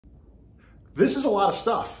This is a lot of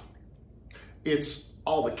stuff. It's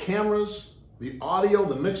all the cameras, the audio,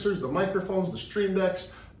 the mixers, the microphones, the stream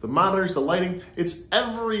decks, the monitors, the lighting. It's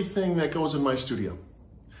everything that goes in my studio.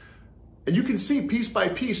 And you can see piece by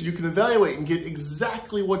piece, you can evaluate and get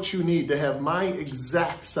exactly what you need to have my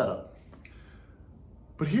exact setup.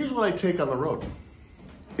 But here's what I take on the road.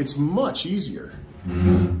 It's much easier.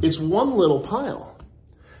 It's one little pile.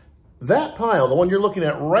 That pile, the one you're looking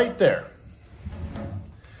at right there,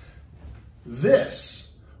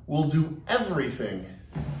 this will do everything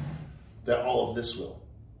that all of this will.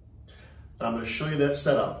 And I'm going to show you that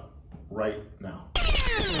setup right now.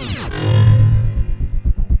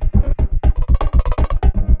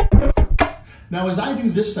 Now, as I do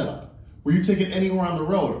this setup, where you take it anywhere on the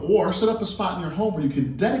road, or set up a spot in your home where you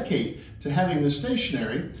can dedicate to having this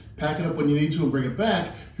stationary, pack it up when you need to and bring it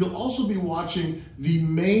back, you'll also be watching the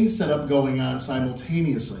main setup going on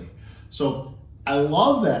simultaneously. So I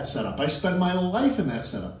love that setup. I spend my life in that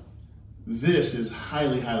setup. This is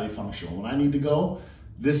highly, highly functional. When I need to go,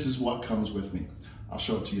 this is what comes with me. I'll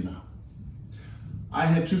show it to you now. I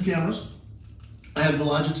have two cameras. I have the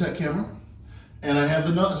Logitech camera, and I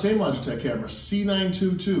have the same Logitech camera,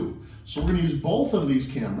 C922. So we're gonna use both of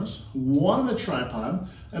these cameras, one on a tripod,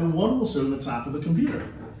 and one will sit on the top of the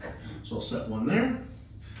computer. So I'll set one there.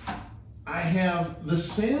 I have the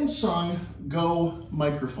Samsung Go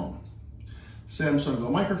microphone. Samsung Go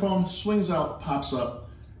microphone, swings out, pops up.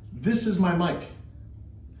 This is my mic.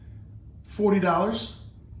 $40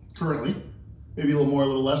 currently, maybe a little more, a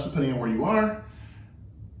little less, depending on where you are.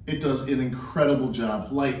 It does an incredible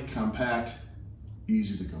job, light, compact,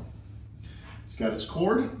 easy to go. It's got its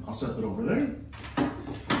cord, I'll set that over there.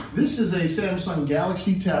 This is a Samsung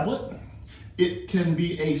Galaxy tablet. It can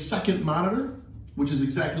be a second monitor, which is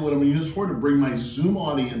exactly what I'm gonna use it for, to bring my Zoom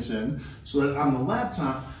audience in, so that on the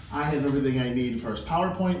laptop, I have everything I need as far as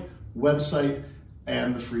PowerPoint, website,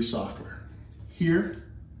 and the free software. Here,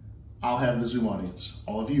 I'll have the Zoom audience,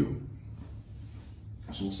 all of you.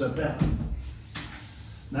 So we'll set that.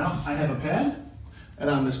 Now, I have a pad, and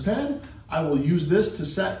on this pad, I will use this to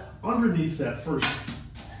set underneath that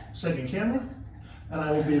second camera, and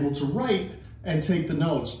I will be able to write and take the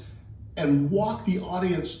notes and walk the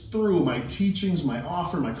audience through my teachings, my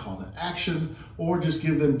offer, my call to action, or just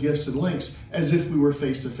give them gifts and links as if we were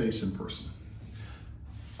face-to-face in person.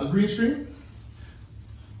 A green screen,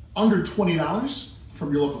 under $20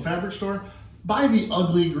 from your local fabric store. Buy the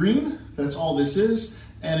ugly green, that's all this is,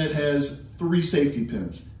 and it has 3 safety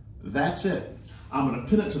pins. That's it. I'm gonna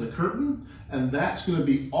pin it to the curtain, and that's gonna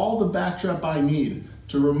be all the backdrop I need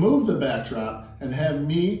to remove the backdrop and have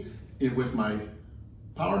me with my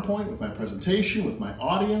PowerPoint, with my presentation, with my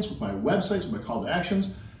audience, with my websites, with my call to actions.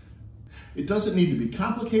 It doesn't need to be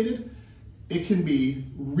complicated. It can be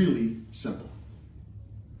really simple.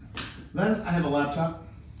 Then I have a laptop.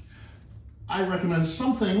 I recommend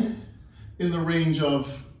something in the range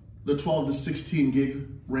of the 12 to 16 gig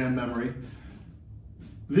RAM memory.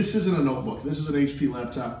 This isn't a notebook. This is an HP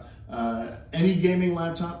laptop. Any gaming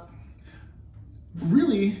laptop,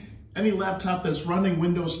 really any laptop that's running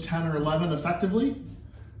Windows 10 or 11 effectively,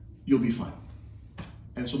 you'll be fine.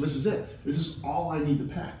 And so this is it. This is all I need to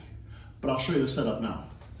pack. But I'll show you the setup now.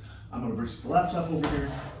 I'm gonna bring the laptop over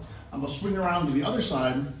here. I'm gonna swing around to the other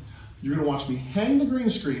side. You're gonna watch me hang the green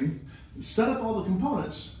screen, set up all the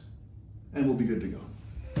components, and we'll be good to go.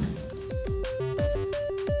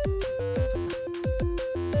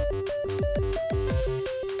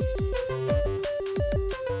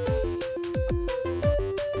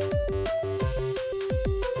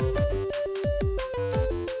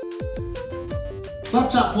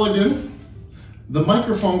 Laptop plugged in, the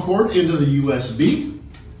microphone cord into the USB,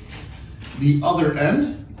 the other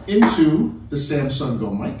end into the Samsung Go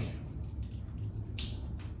mic,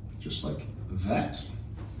 just like that.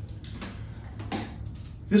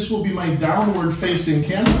 This will be my downward facing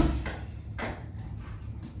camera.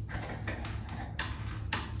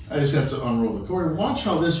 I just have to unroll the cord. Watch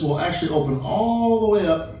how this will actually open all the way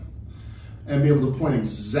up and be able to point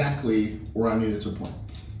exactly where I need it to point,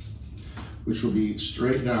 which will be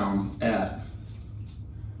straight down at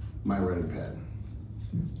my writing pad.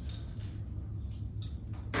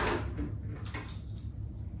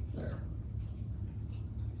 There.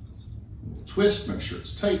 Twist, make sure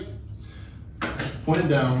it's tight. Point it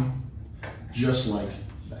down just like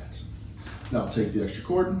that. Now I'll take the extra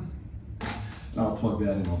cord and I'll plug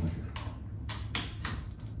that in over here.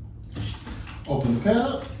 Open the pad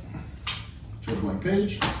up to a blank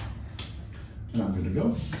page, and I'm good to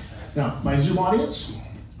go. Now, my Zoom audience,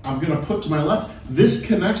 I'm gonna put to my left. This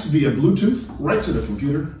connects via Bluetooth right to the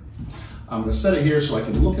computer. I'm gonna set it here so I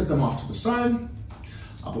can look at them off to the side.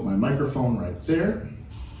 I'll put my microphone right there.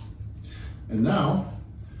 And now,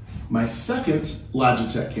 my second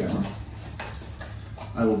Logitech camera,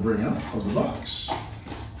 I will bring out of the box.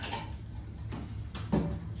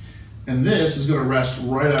 And this is going to rest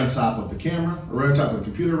right on top of the camera, or right on top of the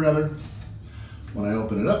computer rather. When I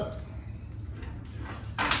open it up,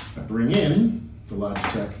 I bring in the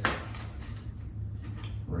Logitech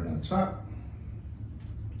right on top.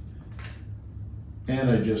 And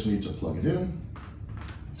I just need to plug it in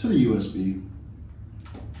to the USB.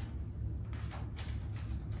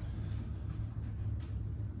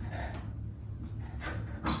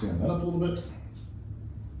 Stand that up a little bit.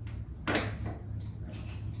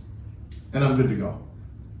 And I'm good to go.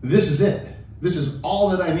 This is it. This is all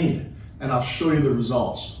that I need. And I'll show you the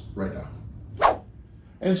results right now.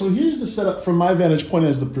 And so here's the setup from my vantage point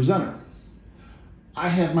as the presenter. I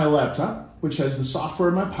have my laptop, which has the software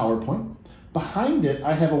in my PowerPoint. Behind it,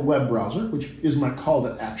 I have a web browser, which is my call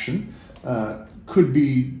to action. Could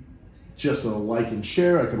be just a like and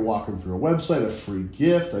share. I could walk them through a website, a free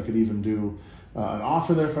gift. I could even do an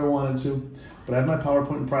offer there if I wanted to. But I have my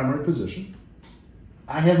PowerPoint in primary position.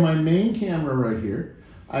 I have my main camera right here.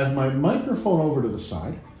 I have my microphone over to the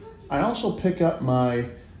side. I also pick up my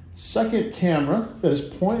second camera that is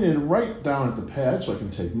pointed right down at the pad so I can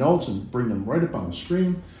take notes and bring them right up on the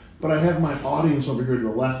screen. But I have my audience over here to the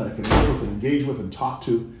left that I can work with and engage with and talk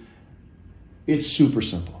to. It's super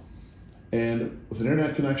simple. And with an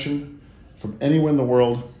internet connection from anywhere in the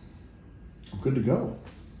world, I'm good to go.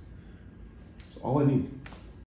 That's all I need.